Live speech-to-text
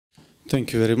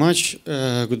Thank you very much.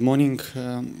 Good morning.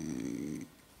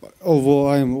 Although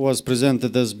I was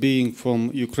presented as being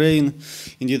from Ukraine,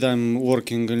 indeed I'm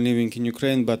working and living in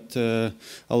Ukraine, but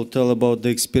I'll tell about the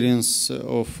experience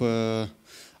of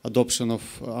adoption of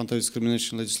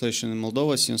anti-discrimination legislation in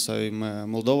Moldova, since I'm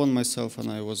Moldovan myself, and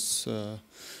I was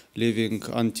living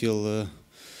until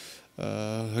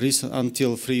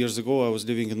 3 years ago. I was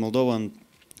living in Moldova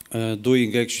and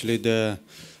doing actually the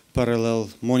parallel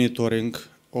monitoring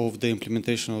of the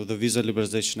implementation of the Visa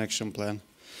Liberalization Action Plan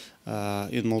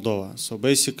in Moldova. So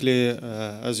basically,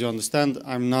 as you understand,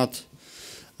 I'm not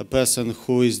a person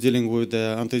who is dealing with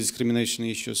the anti-discrimination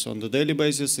issues on the daily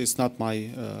basis. It's not my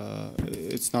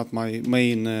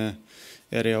main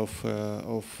area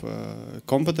of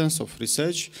competence, of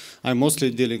research. I'm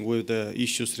mostly dealing with the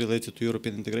issues related to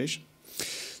European integration.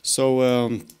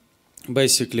 So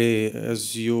basically,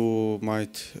 as you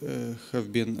might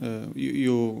have been,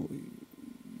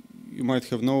 you might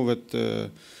have known that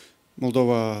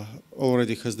Moldova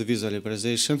already has the visa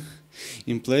liberalization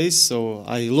in place. So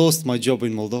I lost my job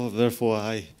in Moldova, therefore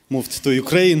I moved to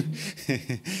Ukraine.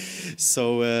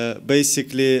 So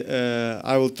basically,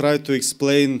 I will try to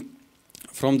explain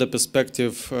from the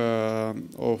perspective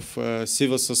of a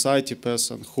civil society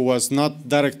person who was not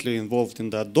directly involved in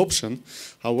the adoption,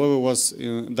 however was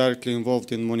directly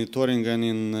involved in monitoring and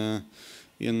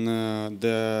in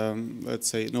the, let's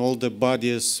say, in all the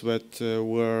bodies that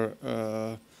were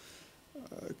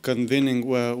convening,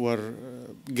 were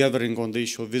gathering on the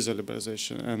issue of visa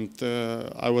liberalization. And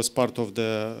I was part of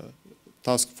the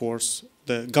task force,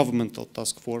 the governmental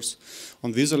task force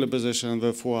on visa liberalization, and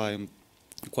therefore I'm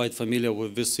quite familiar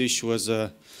with this issue as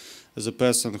a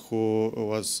person who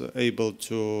was able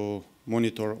to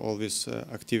monitor all these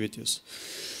activities.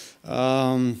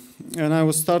 And I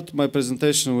will start my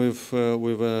presentation with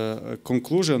a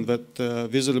conclusion that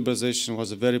visa liberalization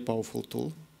was a very powerful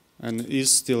tool and is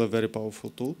still a very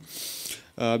powerful tool,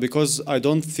 because I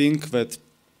don't think that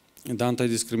the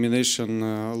anti-discrimination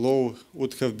law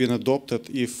would have been adopted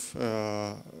if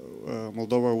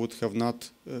Moldova would have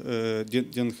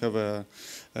didn't have a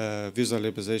visa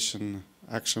liberalization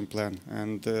action plan.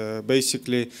 And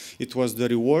basically it was the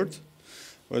reward,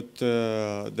 but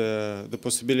the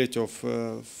possibility of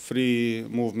free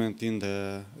movement in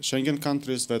the Schengen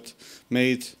countries that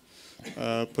made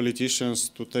politicians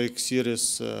to take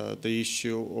serious the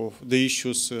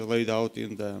issues laid out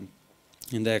in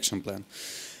the action plan.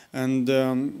 And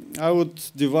I would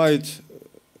divide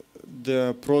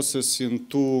the process in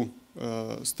two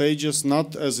stages,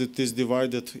 not as it is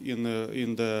divided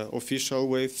in the official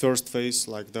way, first phase,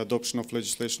 like the adoption of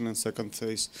legislation, and second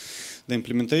phase, the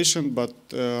implementation, but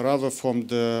rather from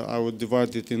I would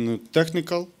divide it in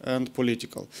technical and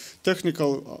political.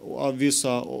 Technical, these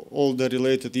are all the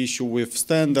related issue with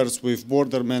standards, with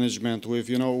border management, with,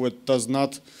 what does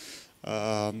not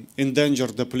endanger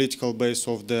the political base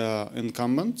of the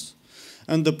incumbents.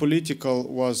 And the political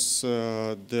was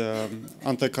the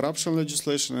anti-corruption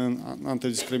legislation and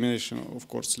anti-discrimination, of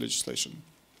course, legislation.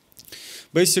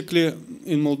 Basically,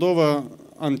 in Moldova,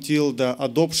 until the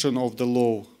adoption of the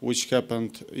law, which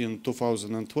happened in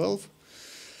 2012,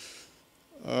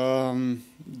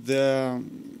 the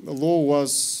law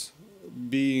was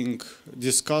being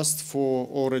discussed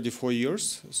already for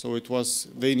years. So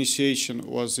the initiation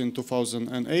was in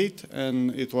 2008,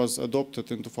 and it was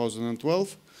adopted in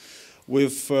 2012.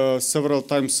 With several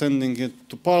times sending it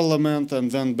to parliament and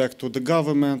then back to the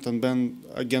government and then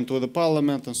again to the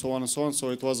parliament and so on and so on. So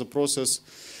it was a process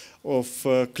of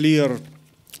clear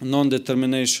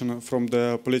non-determination from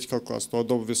the political class to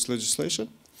adopt this legislation.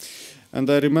 And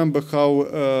I remember how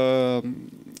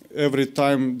every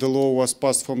time the law was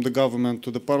passed from the government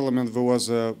to the parliament, there was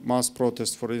a mass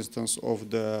protest, for instance, of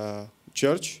the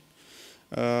church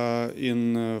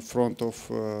in front of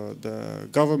the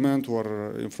government,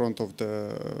 or in front of the,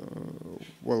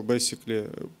 well, basically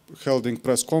holding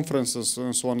press conferences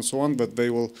and so on, but they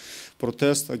will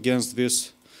protest against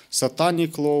this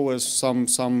satanic law, as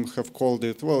some have called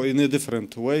it, well, in a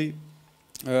different way.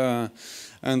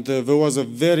 And there was a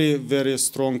very, very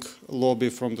strong lobby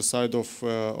from the side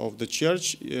of the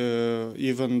church.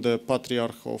 Even the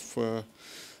Patriarch of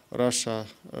Russia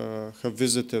have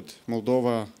visited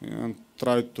Moldova and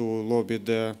tried to lobby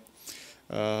the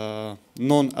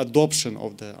non-adoption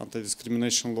of the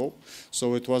anti-discrimination law.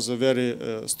 So it was a very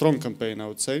strong campaign, I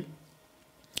would say.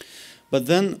 But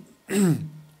then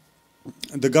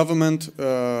the government,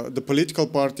 the political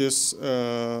parties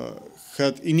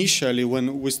had initially,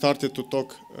 when we started to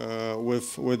talk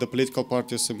with the political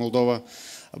parties in Moldova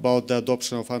about the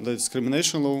adoption of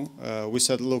anti-discrimination law, we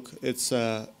said, look, it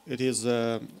is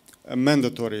a a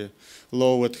mandatory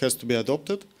law that has to be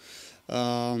adopted.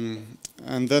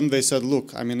 And then they said,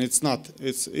 look, I mean, it's not.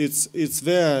 It's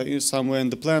there somewhere in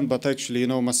the plan, but actually, you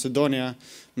know, Macedonia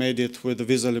made it with the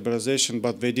visa liberalization,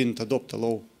 but they didn't adopt a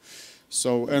law.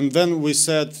 So, and then we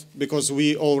said, because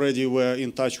we already were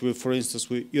in touch with, for instance,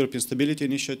 with European Stability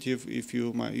Initiative, if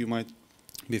you might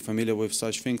be familiar with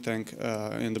such think tank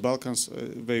in the Balkans,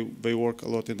 they work a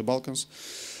lot in the Balkans,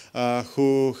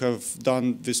 who have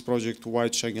done this project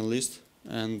White Schengen List,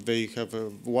 and they have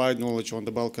a wide knowledge on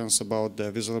the Balkans about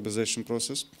the visa liberalization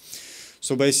process.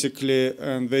 So basically,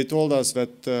 and they told us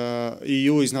that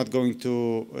EU is not going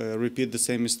to repeat the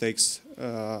same mistakes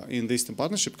in the Eastern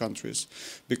Partnership countries,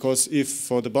 because if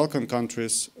for the Balkan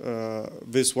countries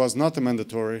this was not a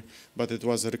mandatory, but it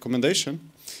was a recommendation,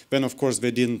 then of course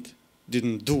they didn't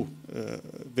do.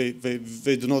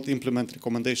 They do not implement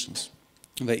recommendations.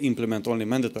 They implement only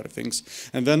mandatory things,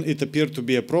 and then it appeared to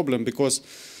be a problem because.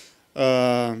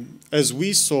 As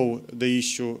we saw the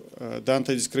issue, the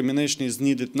anti-discrimination is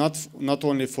needed not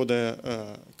only for the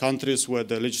countries where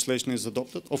the legislation is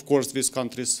adopted. Of course, these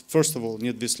countries, first of all,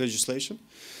 need this legislation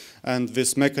and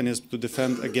this mechanism to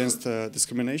defend against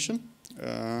discrimination,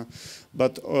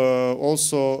 but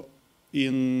also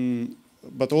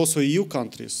EU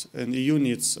countries, and EU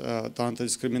needs the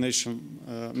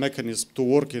anti-discrimination mechanism to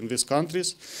work in these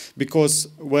countries, because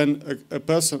when a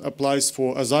person applies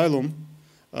for asylum,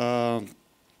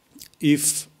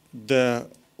 if the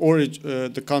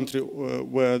country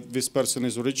where this person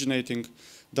is originating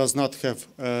does not have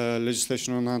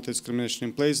legislation on anti-discrimination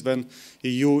in place, then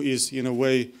EU is in a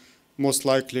way most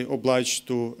likely obliged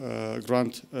to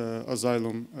grant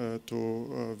asylum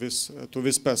to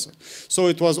this person. So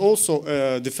it was also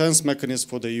a defense mechanism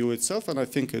for the EU itself, and I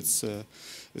think it's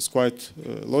quite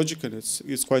logical.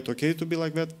 It's quite okay to be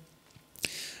like that.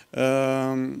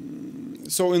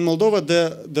 So in Moldova,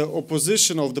 the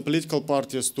opposition of the political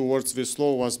parties towards this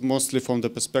law was mostly from the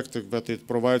perspective that it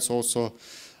provides also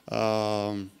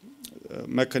a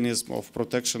mechanism of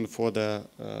protection for the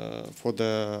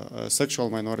sexual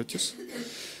minorities.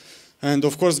 And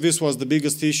of course, this was the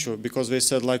biggest issue, because they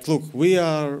said, like, look, we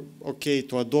are okay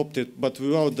to adopt it, but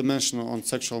without the mention on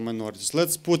sexual minorities.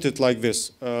 Let's put it like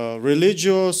this: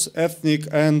 religious, ethnic,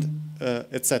 and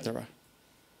etc.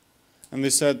 And they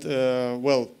said,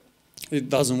 well, it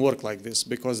doesn't work like this,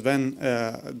 because then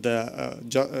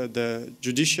the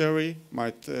judiciary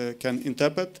can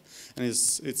interpret, and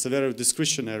it's a very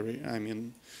discretionary,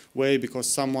 way, because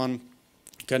someone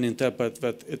can interpret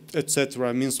that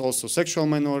etc. means also sexual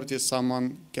minorities,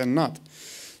 someone cannot.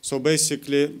 So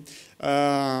basically,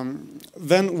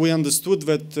 then we understood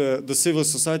that the civil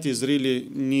society is really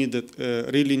needed,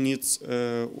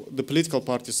 the political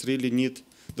parties really need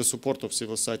the support of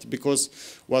civil society, because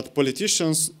what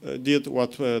politicians did,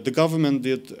 what the government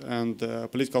did, and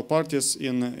political parties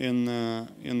in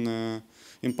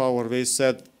power, they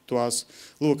said to us,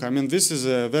 look, this is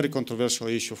a very controversial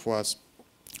issue for us.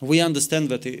 We understand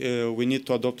that we need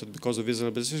to adopt it because of visa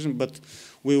liberalization, but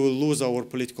we will lose our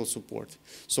political support.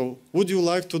 So would you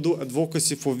like to do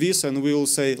advocacy for this? And we will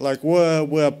say, like,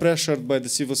 we are pressured by the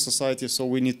civil society, so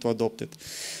we need to adopt it.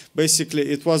 Basically,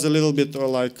 it was a little bit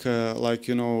like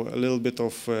you know, a little bit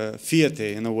of theater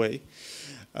in a way.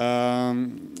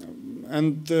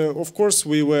 Of course,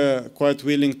 we were quite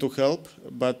willing to help,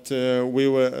 but we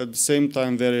were at the same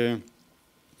time very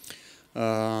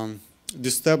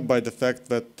disturbed by the fact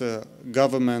that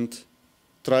government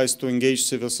tries to engage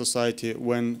civil society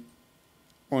when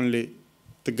only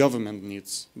the government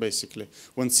needs, basically.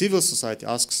 When civil society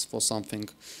asks for something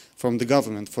from the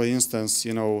government, for instance,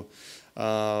 you know,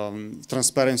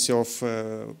 transparency of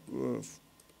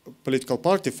political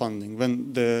party funding,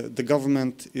 when the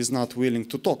government is not willing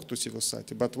to talk to civil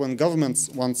society. But when governments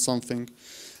want something,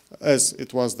 as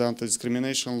it was the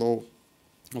anti-discrimination law,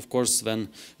 of course, then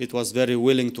it was very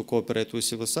willing to cooperate with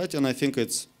civil society, and I think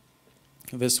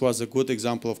this was a good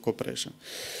example of cooperation.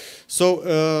 So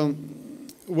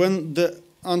when the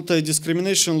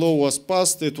anti-discrimination law was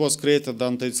passed, it was created the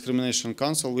Anti-Discrimination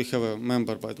Council. We have a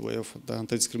member, by the way, of the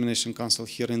Anti-Discrimination Council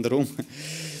here in the room.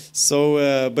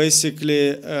 So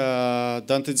basically, the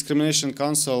Anti-Discrimination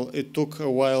Council, it took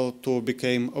a while to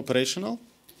become operational.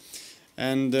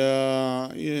 And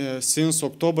since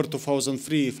October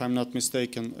 2003, if I'm not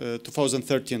mistaken,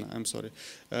 2013, I'm sorry,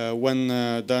 when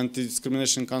the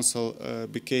Anti-Discrimination Council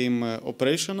became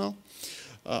operational,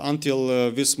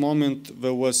 until this moment,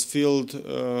 there was filled,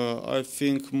 I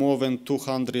think, more than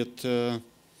 200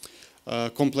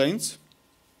 complaints.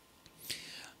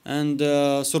 And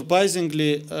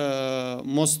surprisingly,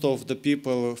 most of the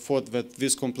people thought that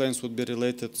these complaints would be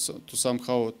related to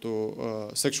somehow to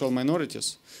sexual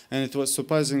minorities. And it was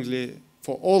surprisingly,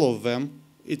 for all of them,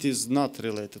 it is not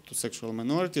related to sexual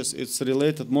minorities. It's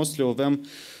related, mostly of them,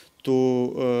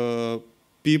 to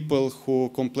people who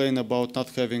complain about not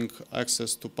having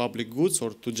access to public goods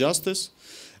or to justice.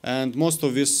 And most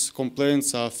of these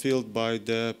complaints are filled by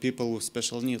the people with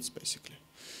special needs, basically.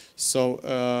 So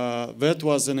that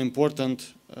was an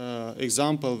important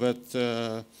example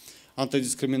that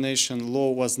anti-discrimination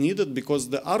law was needed, because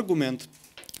the argument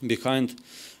behind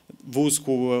those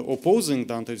who were opposing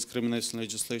the anti-discrimination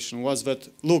legislation was that,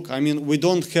 look, I mean, we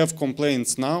don't have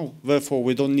complaints now, therefore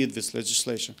we don't need this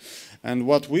legislation. And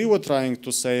what we were trying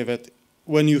to say that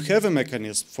when you have a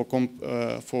mechanism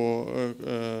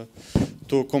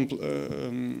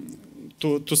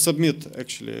to submit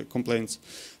actually complaints,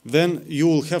 then you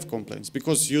will have complaints,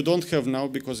 because you don't have now,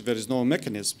 because there is no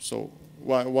mechanism. So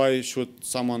why should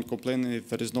someone complain if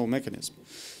there is no mechanism?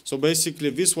 So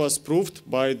basically, this was proved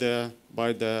by the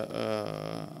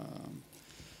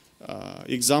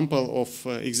example of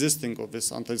existing of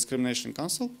this anti-discrimination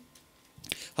council.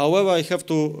 However, I have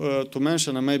to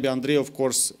mention, and maybe Andrei, of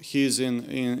course, he is a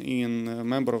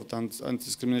member of the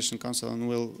Anti-Discrimination Council and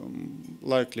will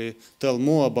likely tell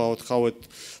more about how it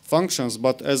functions.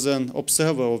 But as an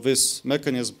observer of this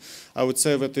mechanism, I would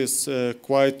say that it's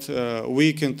quite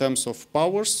weak in terms of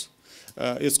powers.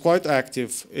 It's quite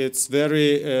active. It's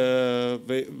very,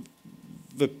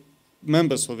 the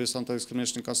members of this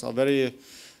Anti-Discrimination Council are very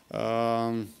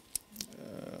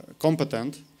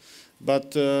competent.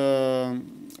 But the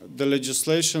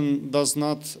legislation does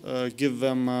not give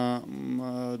them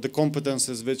the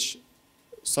competences which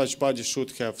such body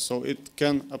should have. So it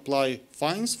can apply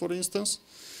fines, for instance,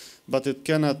 but it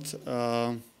cannot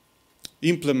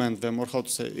implement them, or how to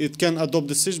say, it can adopt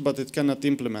decisions, but it cannot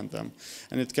implement them,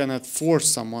 and it cannot force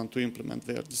someone to implement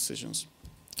their decisions.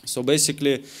 So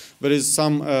basically, there is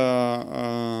some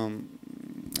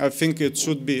I think it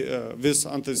should be, this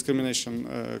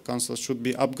anti-discrimination council should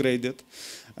be upgraded,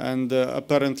 and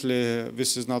apparently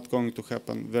this is not going to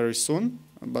happen very soon,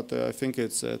 but I think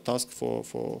it's a task for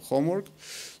homework.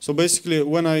 So basically,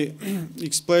 when I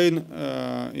explain,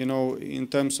 you know, in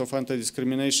terms of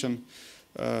anti-discrimination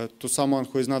to someone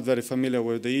who is not very familiar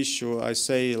with the issue, I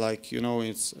say, like, you know,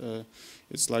 it's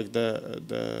like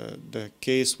the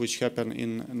case which happened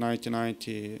in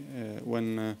 1990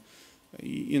 when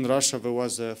in Russia there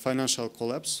was a financial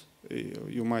collapse.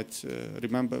 You might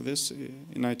remember this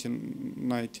in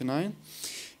 1999.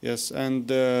 Yes, and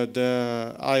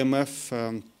the IMF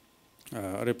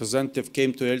representative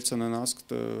came to Yeltsin and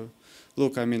asked,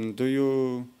 look, I mean,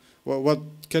 what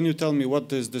can you tell me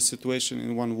what is the situation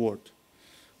in one word?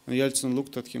 And Yeltsin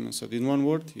looked at him and said, in one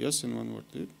word? Yes, in one word.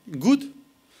 Good.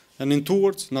 And in 2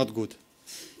 words, not good.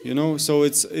 You know, so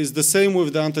it's the same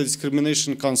with the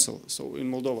Anti-Discrimination Council. So in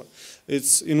Moldova,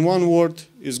 it's in 1 word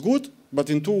is good, but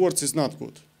in 2 words is not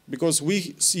good, because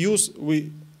we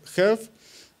have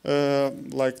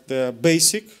like the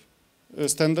basic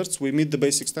standards. We meet the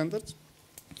basic standards,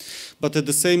 but at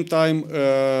the same time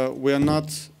we are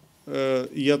not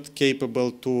yet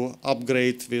capable to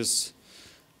upgrade these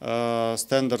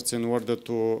standards in order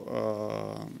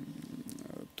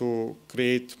to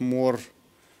create more.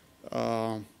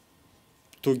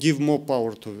 To give more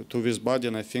power to this body,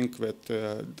 and I think that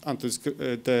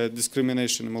the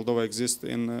discrimination in Moldova exists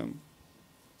in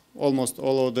almost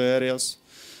all of the areas,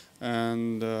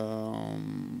 and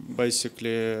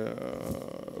basically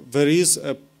there is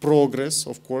a progress,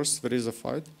 of course, there is a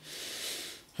fight,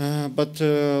 but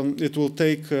it will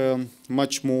take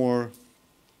much more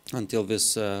until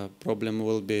this problem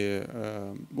will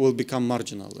become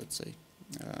marginal, let's say.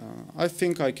 I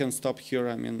think I can stop here.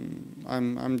 I mean,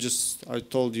 I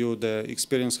told you the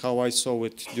experience, how I saw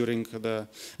it during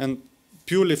and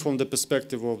purely from the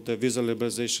perspective of the visa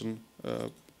liberalization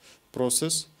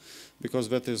process, because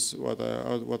that is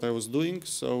what I was doing.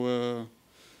 So,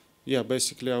 yeah,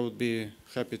 basically I would be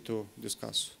happy to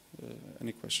discuss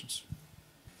any questions.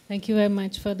 Thank you very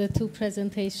much for the 2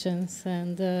 presentations,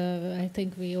 and I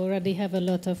think we already have a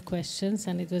lot of questions,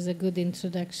 and it was a good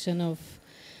introduction of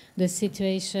the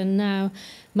situation now.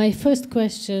 My first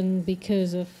question,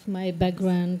 because of my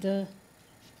background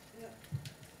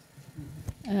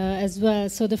as well.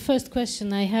 So the first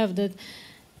question I have that,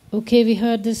 okay, we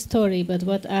heard the story, but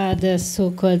what are the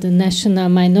so-called national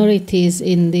minorities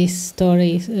in this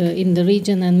story in the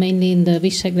region, and mainly in the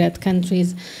Visegrád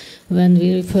countries? When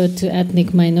we refer to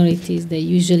ethnic minorities, they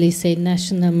usually say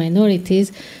national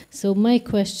minorities. So my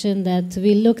question that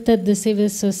we looked at the civil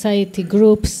society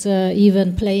groups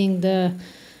even playing the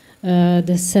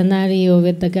the scenario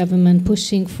with the government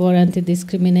pushing for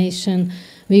anti-discrimination,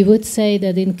 we would say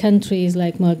that in countries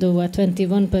like Moldova,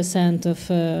 21% of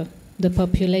the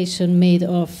population made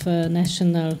of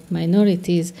national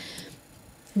minorities.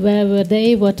 Where were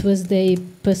they? What was their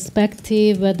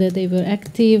perspective? Whether they were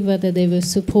active, whether they were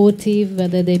supportive,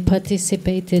 whether they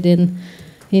participated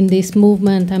in this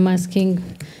movement? I'm asking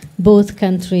both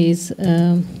countries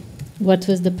what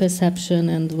was the perception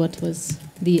and what was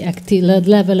the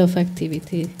level of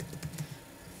activity.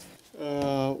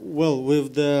 Well,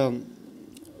 with the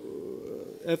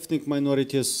ethnic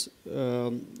minorities,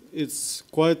 it's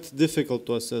quite difficult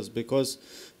to assess because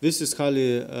this is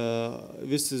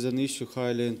an issue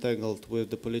highly entangled with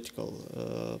the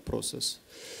political process.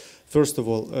 First of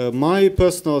all, my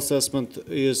personal assessment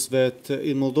is that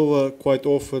in Moldova, quite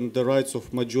often the rights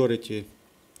of majority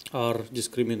are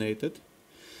discriminated.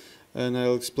 And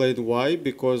I'll explain why.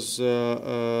 Because,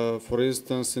 for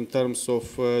instance, in terms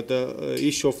of the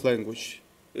issue of language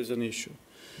is an issue.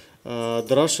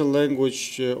 The Russian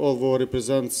language, although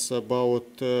represents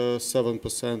about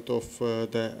 7% of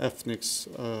the ethnics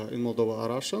in Moldova are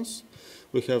Russians.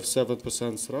 We have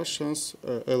 7% Russians,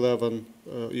 11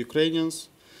 Ukrainians,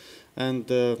 and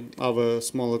other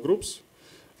smaller groups.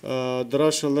 The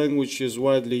Russian language is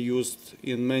widely used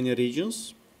in many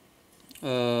regions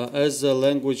as a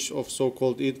language of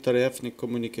so-called inter-ethnic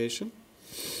communication.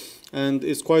 And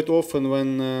it's quite often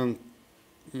when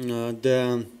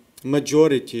the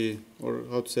majority, or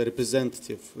how to say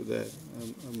representative, the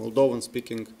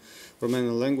Moldovan-speaking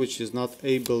Romanian language is not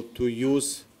able to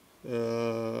use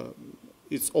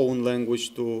its own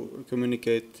language to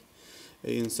communicate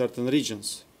in certain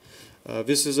regions.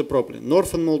 This is a problem.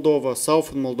 Northern Moldova,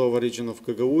 Southern Moldova region of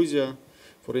Gagauzia,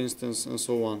 for instance, and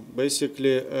so on.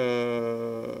 Basically,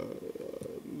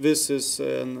 this is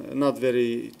a not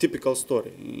very typical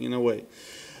story in a way.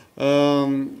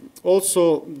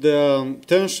 Also, the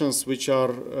tensions which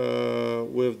are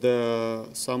with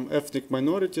some ethnic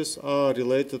minorities are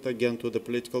related again to the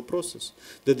political process.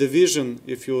 The division,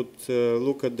 if you would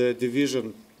look at the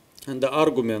division and the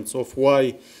arguments of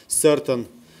why certain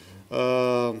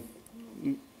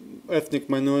ethnic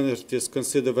minorities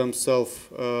consider themselves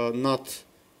not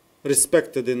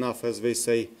respected enough, as they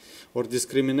say, or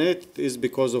discriminated, is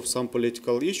because of some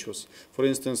political issues. For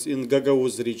instance, in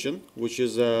Gagauz region, which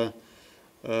is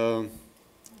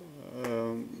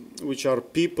which are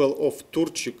people of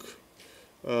Turkic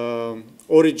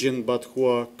origin, but who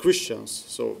are Christians.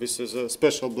 So this is a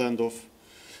special blend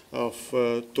of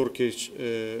Turkish,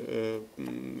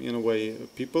 in a way,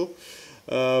 people.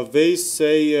 They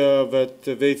say that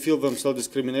they feel themselves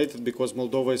discriminated because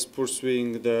Moldova is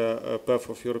pursuing the path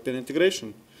of European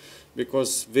integration,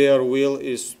 because their will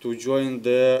is to join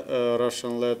the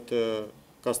Russian-led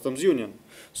customs union.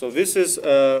 So this is,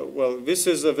 well, this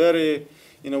is a very,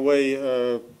 in a way,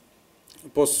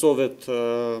 post-Soviet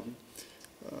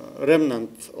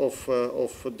remnant of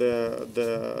the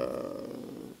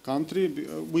country.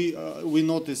 We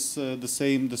notice the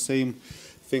same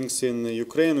things in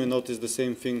Ukraine. We notice the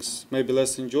same things, maybe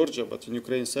less in Georgia, but in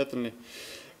Ukraine certainly.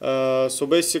 So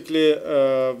basically,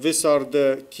 these are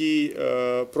the key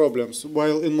problems.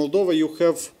 While in Moldova you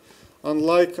have,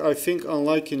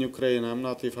 unlike in Ukraine,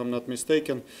 if I'm not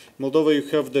mistaken, Moldova you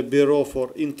have the Bureau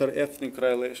for Inter-Ethnic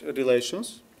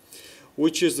Relations,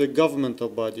 which is a governmental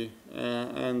body,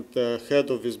 and the head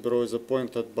of this bureau is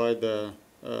appointed by the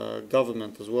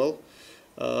government as well,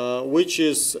 which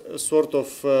is a sort of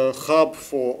hub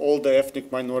for all the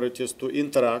ethnic minorities to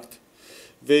interact.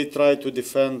 They try to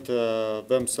defend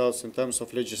themselves in terms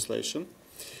of legislation.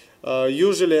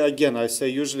 Usually, again, I say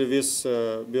usually this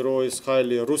bureau is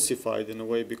highly Russified in a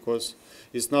way because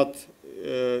it's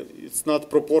not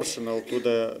proportional to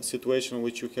the situation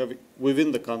which you have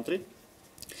within the country.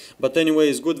 But anyway,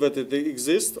 it's good that it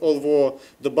exists, although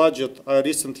the budget, I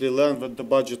recently learned that the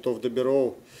budget of the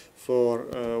bureau for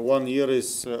 1 year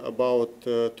is about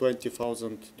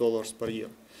 $20,000 per year.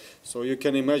 So you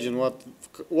can imagine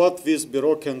what this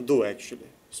bureau can do actually.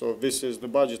 So this is the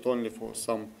budget only for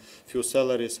some few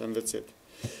salaries, and that's it,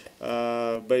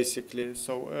 basically.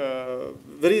 So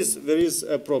there is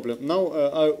a problem. Now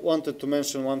I wanted to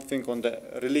mention one thing on the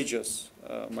religious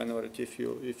minority,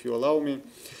 if you allow me.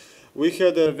 We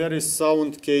had a very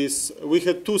sound case. We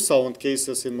had two sound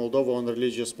cases in Moldova on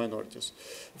religious minorities.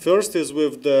 First is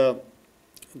with the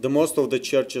most of the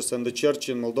churches, and the church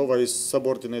in Moldova is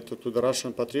subordinated to the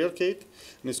Russian Patriarchate,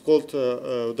 and it's called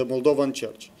the Moldovan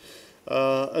Church.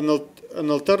 An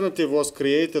alternative was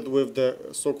created with the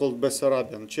so-called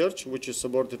Bessarabian Church, which is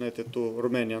subordinated to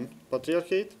Romanian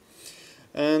Patriarchate.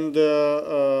 And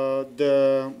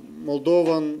the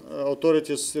Moldovan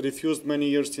authorities refused many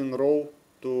years in line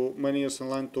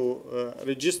to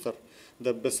register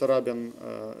the Bessarabian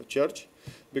church,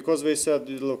 because they said,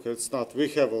 look, it's not, we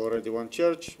have already one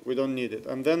church, we don't need it.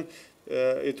 And then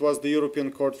it was the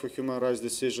European Court for Human Rights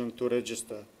decision to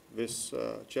register this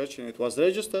church, and it was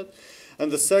registered.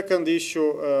 And the second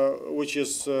issue, which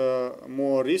is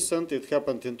more recent, it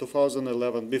happened in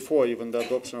 2011, before even the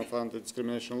adoption of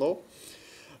anti-discrimination law,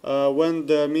 when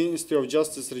the Ministry of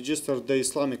Justice registered the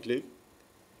Islamic League.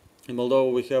 In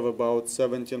Moldova, we have about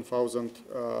 17,000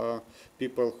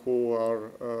 people who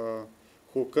are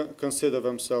consider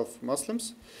themselves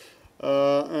Muslims,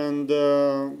 and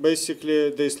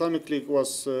basically the Islamic League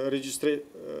was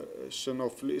registration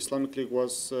of Islamic League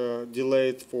was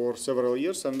delayed for several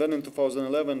years, and then in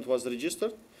 2011 it was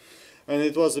registered, and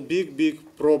it was a big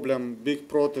problem, big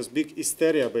protest, big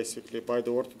hysteria basically by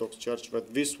the Orthodox Church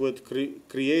that this would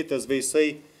create, as they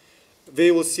say,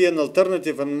 they will see an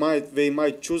alternative and they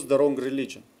might choose the wrong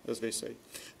religion, as they say.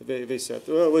 They said,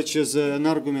 which is an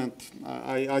argument.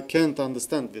 I can't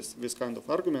understand this kind of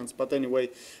arguments, but anyway,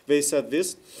 they said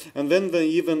this. And then they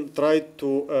even tried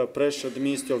to pressure the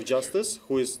Ministry of Justice,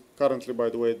 who is currently, by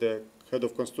the way, the head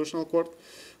of Constitutional Court,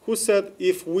 who said,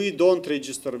 if we don't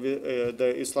register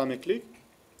the Islamic League,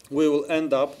 we will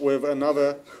end up with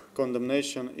another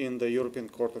condemnation in the European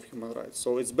Court of Human Rights.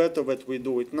 So it's better that we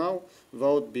do it now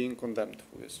without being condemned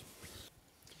for this.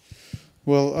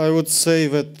 Well, I would say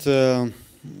that,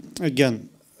 again,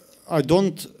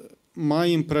 my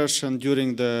impression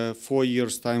during the 4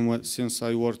 years time since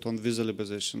I worked on Visa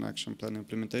Liberalization Action Plan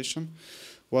implementation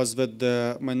was that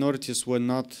the minorities were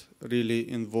not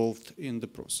really involved in the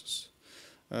process.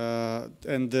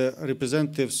 And the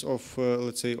representatives of,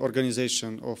 let's say,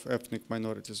 organization of ethnic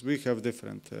minorities, we have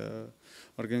different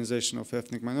organization of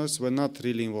ethnic minorities, were not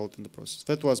really involved in the process.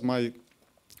 That was my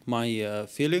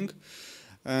feeling.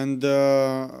 And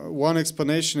one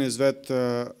explanation is that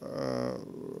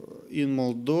in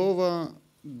Moldova,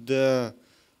 the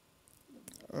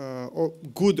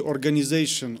good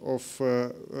organization of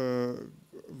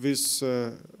this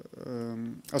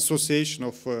association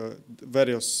of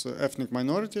various ethnic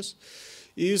minorities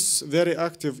is very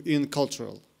active in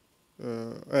cultural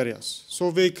areas.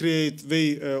 So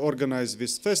they organize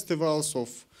these festivals of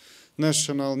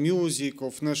national music,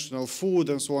 of national food,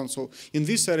 and so on. So in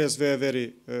these areas they are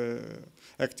very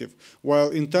active. While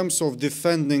in terms of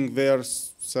defending their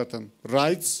certain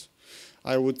rights,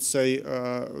 I would say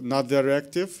not very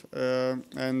active,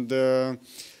 and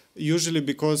usually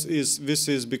because this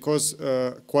is because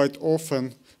quite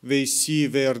often they see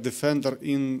their defender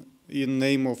in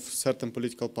name of certain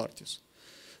political parties.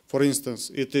 For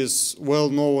instance, it is well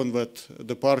known that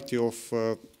the party of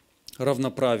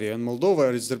Ravnopravie in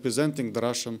Moldova is representing the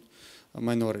Russian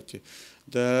minority.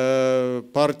 The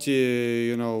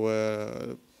party,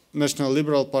 National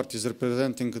Liberal Party is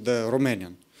representing the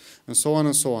Romanian, and so on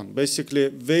and so on. Basically,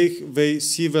 they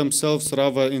see themselves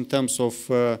rather in terms of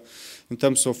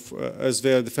as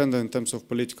their defender in terms of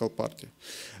political party.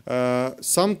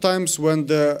 Sometimes when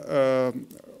the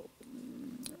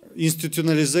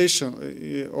institutionalization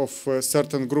of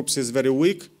certain groups is very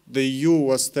weak, the EU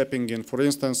was stepping in. For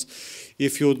instance,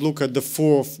 if you would look at the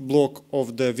fourth block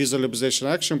of the Visa Liberalization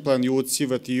Action Plan, you would see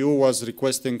that the EU was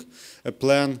requesting a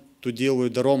plan to deal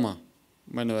with the Roma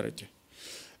minority.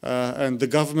 And the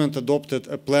government adopted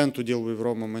a plan to deal with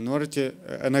Roma minority,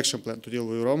 an action plan to deal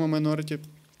with Roma minority,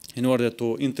 in order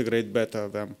to integrate better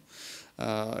them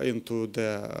into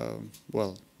the,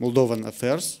 Moldovan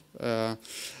affairs.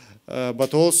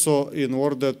 But also in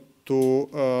order to,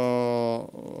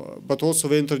 but also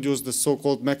they introduced the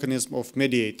so-called mechanism of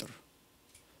mediator,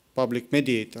 public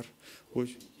mediator,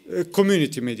 which,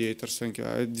 community mediator, thank you,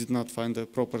 I did not find the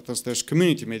proper translation,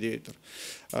 community mediator,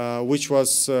 which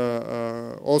was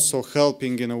also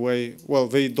helping in a way, well,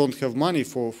 they don't have money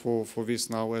for this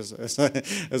now, as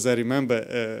I remember,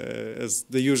 as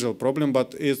the usual problem,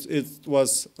 but it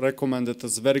was recommended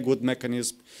as a very good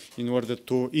mechanism in order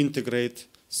to integrate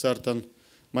certain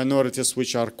minorities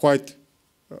which are quite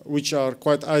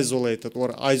isolated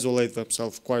or isolate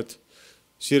themselves quite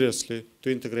seriously,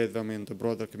 to integrate them in the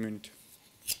broader community.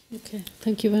 Okay,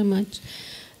 thank you very much.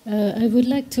 I would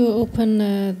like to open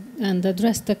and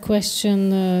address the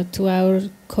question to our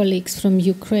colleagues from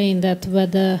Ukraine, that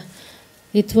whether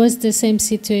it was the same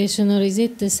situation or is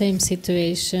it the same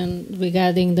situation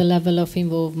regarding the level of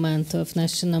involvement of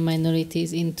national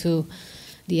minorities into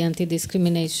the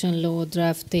anti-discrimination law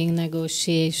drafting,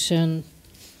 negotiation,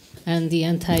 and the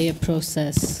entire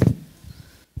process.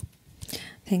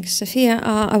 Thanks, Sophia.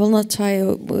 I will not tell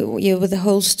you with the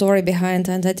whole story behind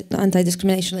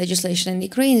anti-discrimination legislation in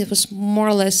Ukraine. It was more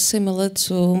or less similar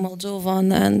to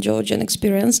Moldovan and Georgian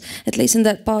experience, at least in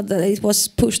that part that it was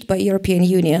pushed by European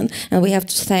Union. And we have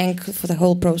to thank for the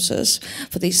whole process,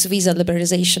 for this visa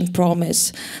liberalization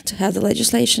promise to have the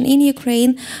legislation in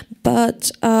Ukraine.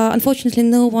 But unfortunately,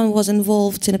 no one was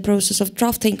involved in the process of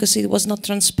drafting because it was not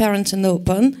transparent and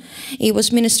open. It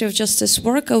was Ministry of Justice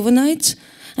work overnight.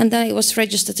 And then it was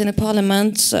registered in the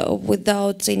parliament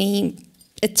without any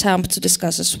attempt to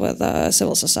discuss this with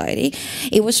civil society.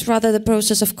 It was rather the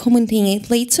process of commenting it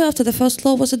later after the first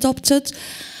law was adopted.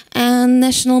 And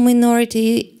national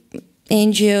minority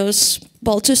NGOs,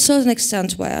 well, to a certain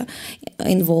extent were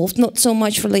involved, not so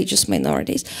much religious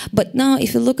minorities. But now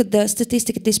if you look at the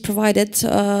statistic it is provided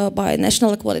by a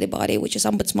national equality body, which is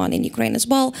Ombudsman in Ukraine as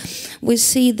well, we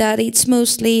see that it's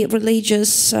mostly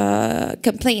religious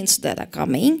complaints that are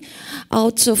coming.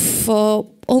 Out of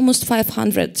almost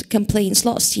 500 complaints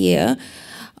last year,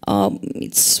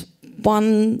 it's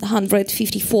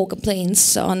 154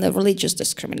 complaints on the religious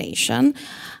discrimination.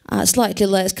 Slightly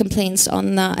less complaints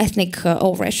on ethnic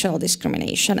or racial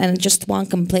discrimination, and just one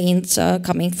complaint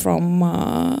coming from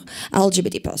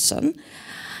LGBT person.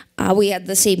 We had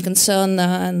the same concern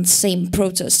and same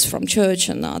protests from church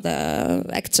and other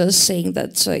actors saying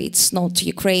that it's not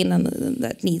Ukraine and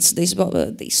that needs this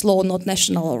law, not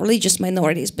national or religious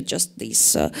minorities, but just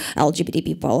these LGBT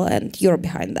people, and you're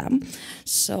behind them.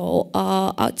 So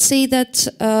I'd say that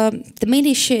the main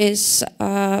issue is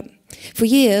for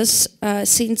years,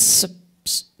 since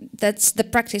that's the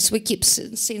practice we keep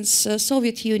since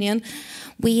Soviet Union,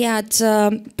 we had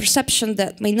perception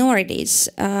that minorities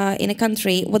in a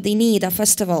country, what they need are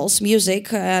festivals,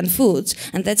 music and foods,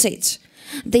 and that's it.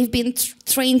 They've been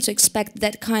trained to expect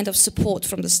that kind of support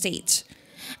from the state.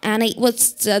 And it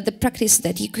was the practice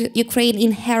that Ukraine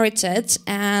inherited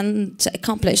and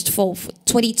accomplished for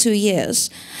 22 years,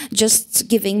 just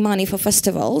giving money for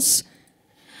festivals.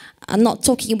 I'm not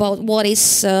talking about what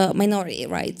is minority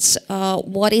rights,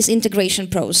 what is integration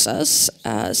process.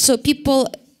 So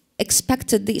people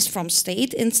expected this from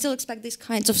state and still expect these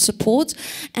kinds of support,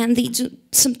 and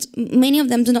many of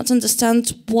them do not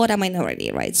understand what are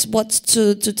minority rights, what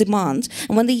to demand.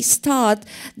 And when they start,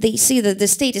 they see that the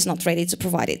state is not ready to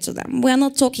provide it to them. We are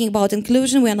not talking about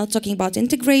inclusion, we are not talking about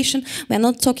integration, we are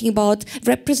not talking about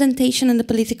representation in the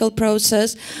political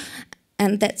process.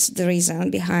 And that's the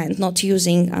reason behind not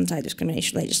using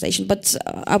anti-discrimination legislation. But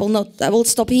I will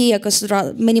stop here because there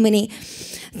are many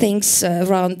things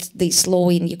around this law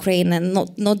in Ukraine, and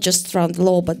not just around the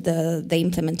law, but the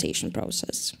implementation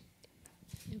process.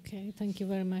 Okay, thank you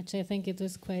very much. I think it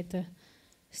was quite a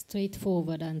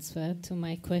straightforward answer to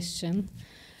my question.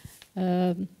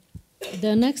 The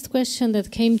next question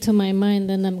that came to my mind,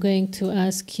 and I'm going to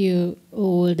ask you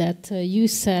all, that you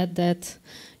said that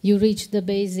you reached the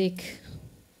basic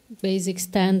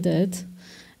standard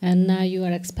and now you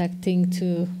are expecting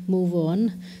to move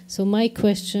on. So my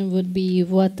question would be,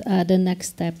 what are the next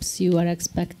steps you are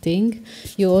expecting?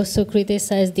 You also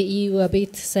criticized the EU a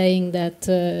bit, saying that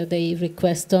they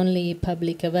request only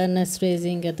public awareness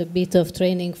raising and a bit of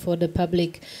training for the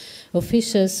public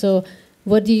officials. So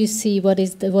what do you see? What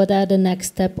are the next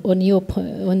steps in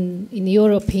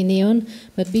your opinion?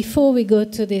 But before we go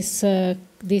to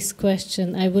this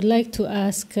question, I would like to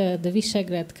ask the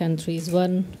Visegrád countries,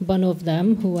 one of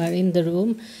them who are in the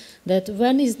room, that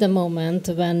when is the moment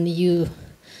when you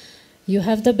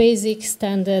have the basic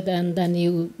standard and then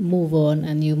you move on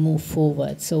and you move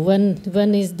forward? So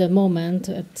when is the moment?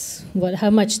 How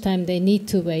much time they need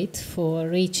to wait for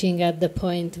reaching at the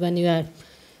point when you are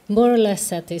more or less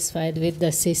satisfied with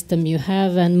the system you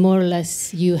have, and more or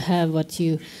less you have what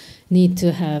you need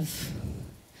to have?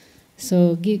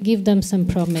 So give them some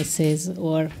promises,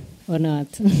 or not.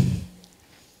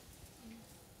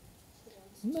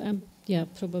 Yeah,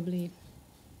 probably.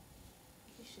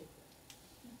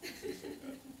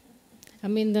 I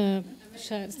mean, the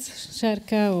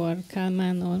Sharka or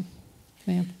Kalman or.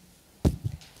 Yeah.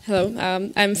 Hello,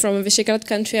 I'm from a Visegrád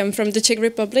country. I'm from the Czech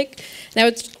Republic. And I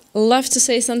would love to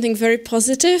say something very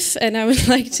positive, and I would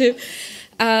like to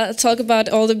talk about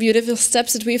all the beautiful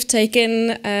steps that we've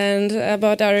taken and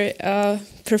about our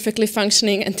perfectly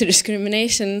functioning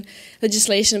anti-discrimination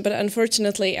legislation. But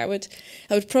unfortunately, I would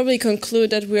probably conclude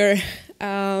that we're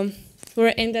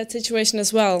in that situation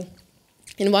as well.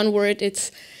 In one word,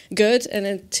 it's good, and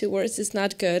in two words, it's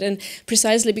not good. And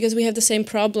precisely because we have the same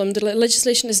problem, the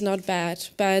legislation is not bad,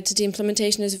 but the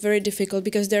implementation is very difficult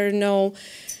because there are no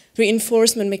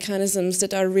reinforcement mechanisms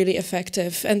that are really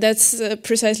effective. And that's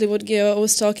precisely what Geo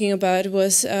was talking about,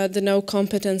 was the no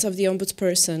competence of the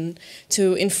ombudsperson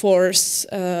to enforce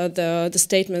the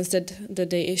statements that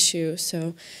they issue.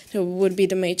 So that would be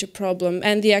the major problem.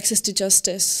 And the access to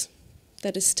justice,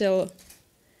 that is still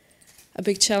a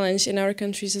big challenge in our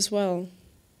countries as well.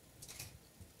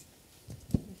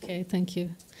 Okay, thank you.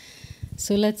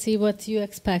 So let's see what you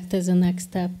expect as a next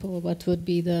step, or what would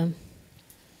be the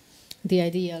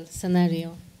ideal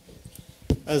scenario.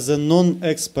 As a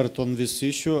non-expert on this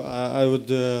issue, I would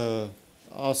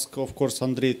ask, of course,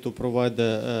 Andrei to provide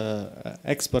the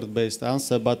expert-based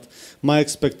answer, but my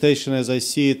expectation, as I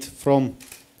see it from,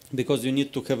 because you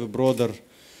need to have a broader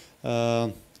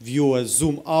view, a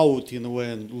zoom out in a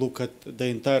way and look at the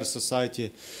entire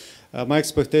society. My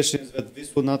expectation is that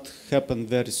this will not happen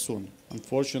very soon,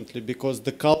 unfortunately, because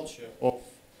the culture of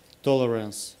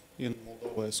tolerance in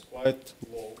Moldova is quite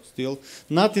low still.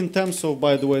 Not in terms of,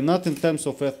 by the way, not in terms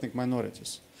of ethnic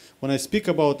minorities. When I speak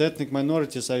about ethnic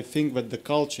minorities, I think that the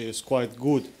culture is quite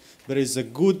good. There is a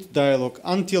good dialogue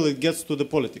until it gets to the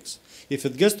politics. If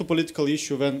it gets to political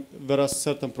issue, then there are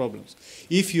certain problems.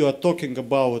 If you are talking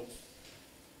about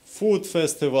food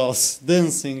festivals,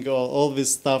 dancing, all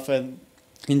this stuff, and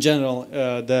in general,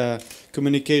 the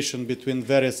communication between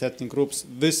various ethnic groups,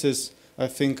 this is, I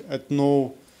think,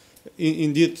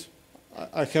 indeed,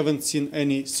 I haven't seen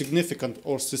any significant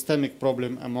or systemic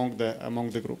problem among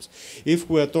the groups. If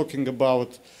we are talking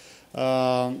about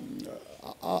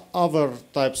other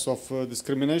types of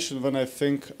discrimination, then I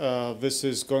think this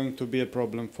is going to be a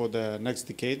problem for the next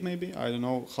decade, maybe. I don't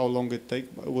know how long it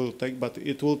will take, but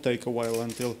it will take a while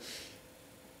until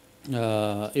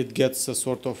it gets a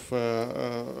sort of,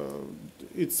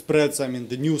 it spreads, I mean,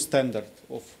 the new standard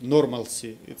of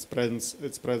normalcy, it spreads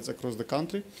across the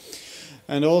country.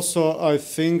 And also, I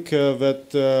think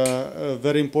that a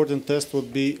very important test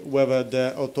would be whether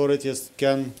the authorities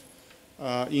can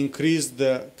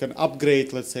can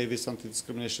upgrade, let's say, this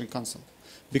anti-discrimination council.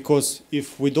 Because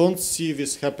if we don't see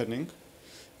this happening,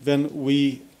 then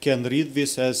we can read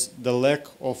this as the lack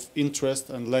of interest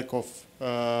and lack of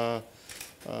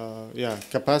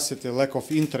capacity, lack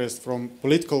of interest from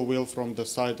political will from the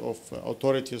side of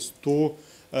authorities to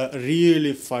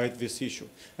really fight this issue.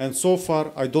 And so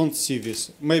far, I don't see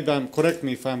this. Maybe correct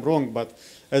me if I'm wrong, but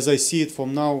as I see it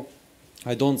from now,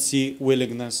 I don't see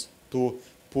willingness to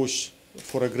push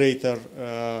for a greater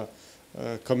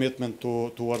commitment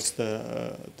towards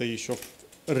the issue of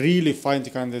really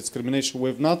fighting anti-discrimination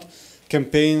with not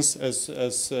campaigns,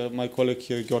 as my colleague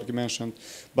here, Georgi, mentioned,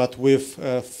 but with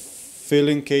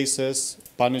filling cases,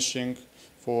 punishing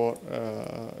for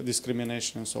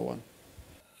discrimination and so on.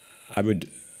 I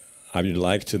would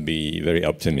like to be very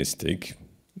optimistic,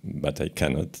 but I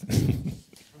cannot.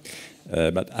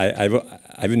 But I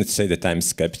wouldn't say that I'm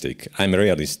skeptic. I'm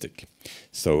realistic.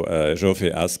 So Zsófi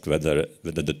asked whether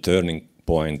the turning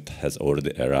point has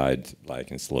already arrived, like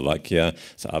in Slovakia.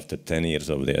 So after 10 years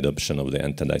of the adoption of the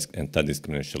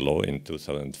anti-discrimination law in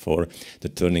 2004, the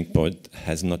turning point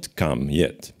has not come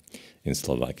yet in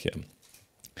Slovakia.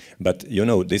 But you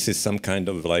know, this is some kind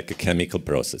of like a chemical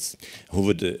process. Who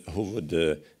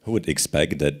would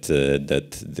expect that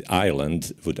that the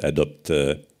island would adopt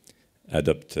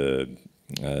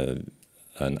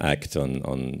an act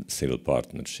on civil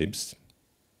partnerships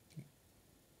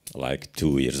like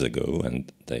 2 years ago,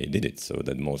 and they did it. So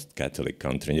the most Catholic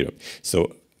country in Europe.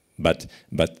 So, but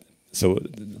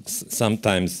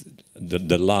sometimes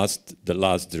the last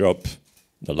drop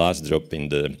in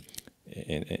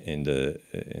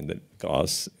the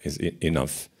glass is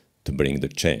enough to bring the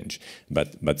change.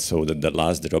 But so that the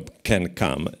last drop can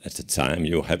come at a time,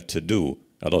 you have to do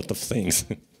a lot of things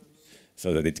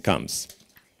so that it comes.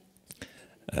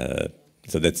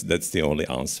 So that's the only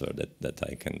answer that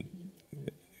I can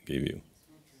give you.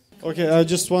 Okay, I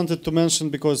just wanted to mention,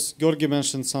 because Georgi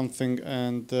mentioned something,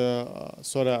 and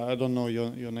sorry, I don't know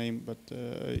your name, but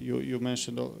you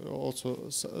mentioned also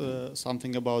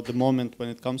something about the moment when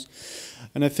it comes.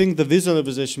 And I think the visa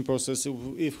liberalization process,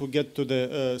 if we get to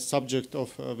the subject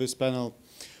of this panel,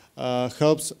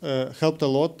 helped a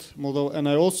lot Moldova. And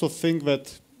I also think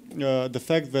that the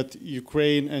fact that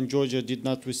Ukraine and Georgia did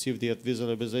not receive the visa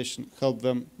liberalization helped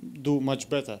them do much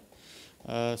better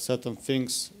certain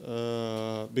things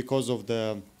because of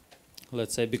the,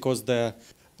 let's say, because the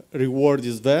reward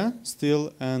is there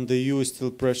still, and the EU is still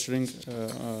pressuring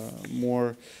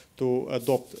more to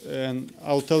adopt. And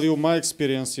I'll tell you my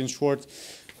experience in short.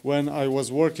 When I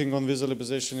was working on visa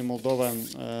liberalization in Moldova,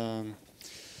 and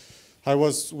I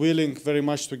was willing very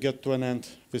much to get to an end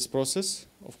this process,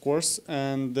 of course,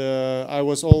 and I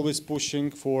was always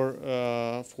pushing for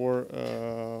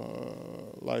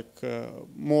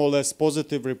more or less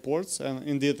positive reports, and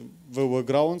indeed there were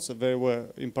grounds, they were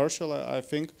impartial, I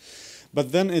think.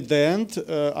 But then at the end,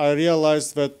 I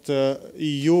realized that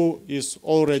EU is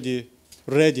already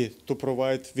ready to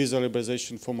provide visa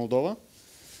liberalization for Moldova,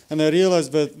 and I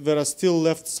realized that there are still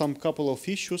left some couple of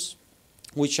issues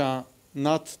which are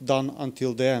not done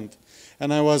until the end.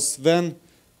 And I was then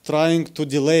trying to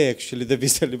delay actually the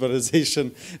visa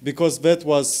liberalization, because that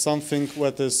was something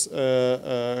that is,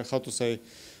 that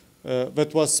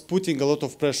was putting a lot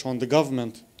of pressure on the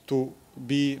government to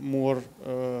be more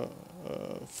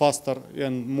faster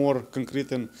and more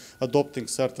concrete in adopting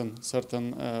certain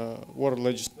war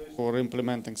legislation or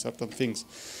implementing certain things.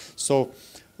 So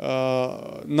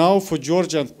now for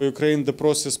Georgia and for Ukraine, the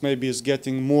process maybe is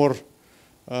getting more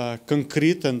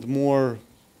concrete and more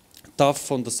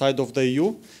tough on the side of the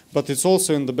EU, but it's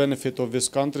also in the benefit of these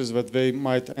countries that they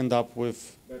might end up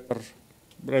with better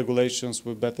regulations,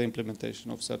 with better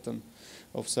implementation of certain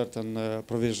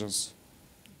provisions.